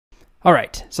All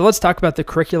right, so let's talk about the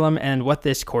curriculum and what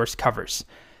this course covers.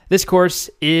 This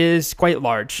course is quite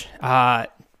large,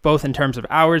 both in terms of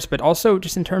hours, but also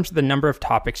just in terms of the number of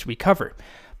topics we cover.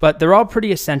 But they're all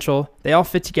pretty essential, they all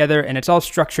fit together, and it's all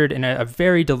structured in a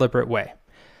very deliberate way.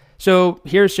 So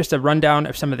here's just a rundown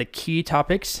of some of the key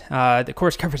topics. The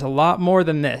course covers a lot more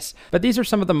than this, but these are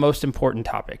some of the most important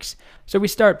topics. So we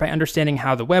start by understanding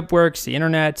how the web works, the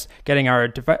internet, getting our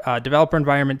developer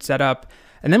environment set up,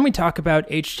 and then we talk about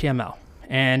HTML.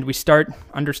 And we start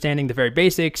understanding the very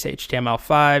basics,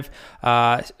 HTML5,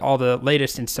 all the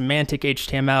latest in semantic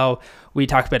HTML. We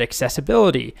talk about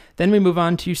accessibility. Then we move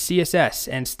on to CSS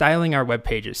and styling our web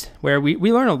pages, where we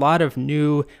learn a lot of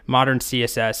new modern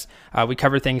CSS. We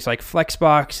cover things like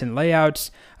flexbox and layouts,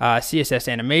 CSS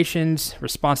animations,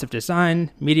 responsive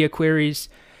design, media queries.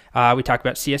 We talk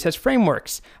about CSS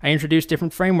frameworks. I introduce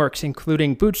different frameworks,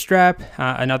 including Bootstrap,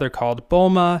 another called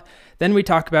Bulma. Then we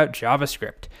talk about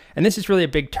JavaScript. And this is really a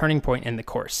big turning point in the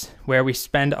course, where we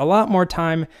spend a lot more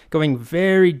time going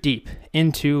very deep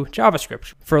into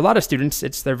JavaScript. For a lot of students,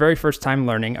 it's their very first time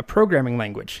learning a programming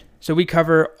language. So we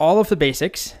cover all of the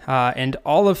basics and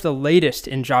all of the latest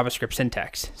in JavaScript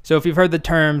syntax. So if you've heard the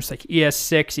terms like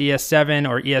ES6, ES7,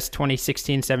 or ES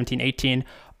 2016, 17, 18,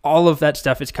 all of that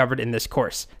stuff is covered in this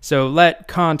course. So let,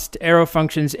 const, arrow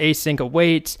functions, async,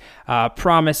 await,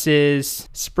 promises,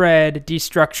 spread,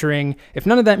 destructuring. If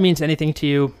none of that means anything to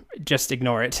you, just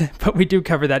ignore it. But we do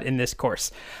cover that in this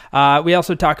course. We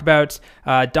also talk about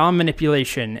DOM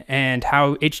manipulation and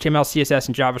how HTML, CSS,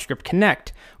 and JavaScript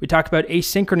connect. We talk about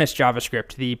asynchronous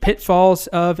JavaScript, the pitfalls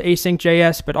of async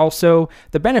JS, but also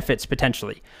the benefits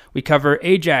potentially. We cover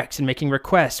AJAX and making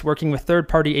requests, working with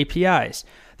third-party APIs.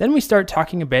 Then we start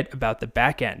talking a bit about the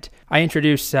backend. I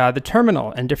introduce the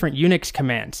terminal and different Unix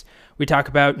commands. We talk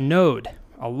about Node,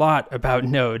 a lot about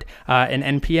Node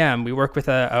and NPM. We work with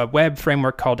a web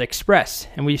framework called Express,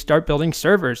 and we start building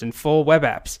servers and full web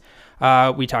apps.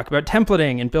 We talk about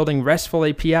templating and building RESTful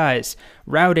APIs,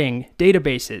 routing,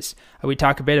 databases. We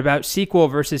talk a bit about SQL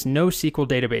versus NoSQL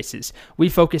databases. We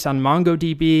focus on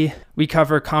MongoDB. We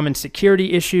cover common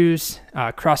security issues,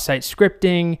 cross-site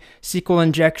scripting, SQL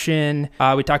injection.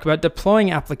 We talk about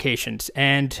deploying applications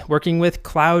and working with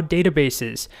cloud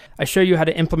databases. I show you how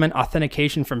to implement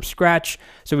authentication from scratch.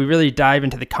 So we really dive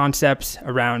into the concepts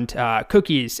around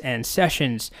cookies and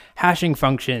sessions, hashing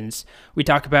functions. We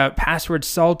talk about password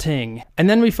salting. And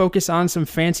then we focus on some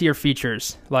fancier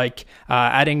features like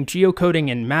adding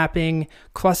geocoding and mapping,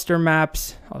 cluster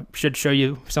maps. I should show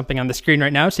you something on the screen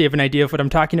right now so you have an idea of what I'm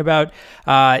talking about.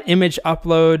 Image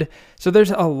upload. So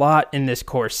there's a lot in this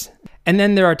course. And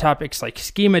then there are topics like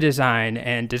schema design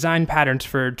and design patterns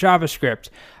for JavaScript.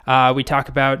 We talk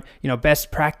about,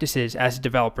 best practices as a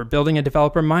developer, building a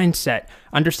developer mindset,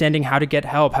 understanding how to get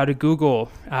help, how to Google,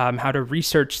 how to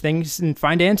research things and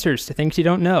find answers to things you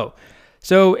don't know.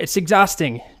 So it's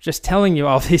exhausting just telling you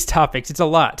all these topics. It's a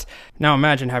lot. Now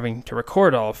imagine having to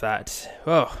record all of that.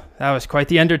 Oh, that was quite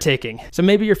the undertaking. So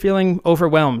maybe you're feeling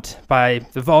overwhelmed by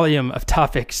the volume of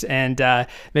topics and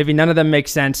maybe none of them make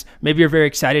sense. Maybe you're very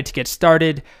excited to get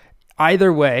started.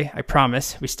 Either way, I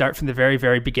promise, we start from the very,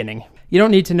 very beginning. You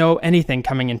don't need to know anything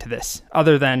coming into this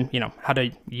other than, how to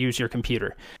use your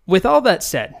computer. With all that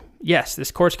said, yes,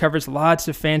 this course covers lots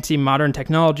of fancy modern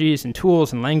technologies and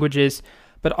tools and languages.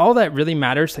 But all that really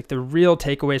matters, like the real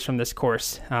takeaways from this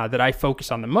course that I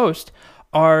focus on the most,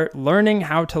 are learning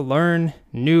how to learn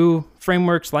new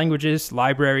frameworks, languages,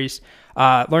 libraries,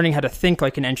 learning how to think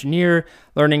like an engineer,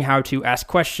 learning how to ask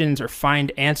questions or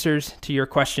find answers to your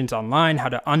questions online, how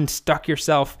to unstuck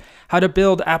yourself, how to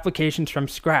build applications from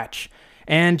scratch,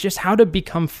 and just how to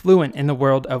become fluent in the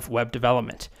world of web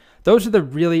development. Those are the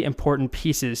really important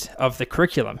pieces of the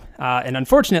curriculum. And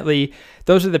unfortunately,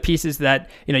 those are the pieces that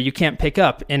you can't pick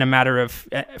up in a matter of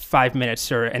 5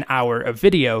 minutes or an hour of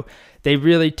video. They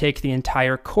really take the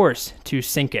entire course to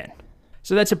sink in.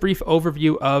 So that's a brief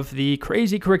overview of the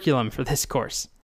crazy curriculum for this course.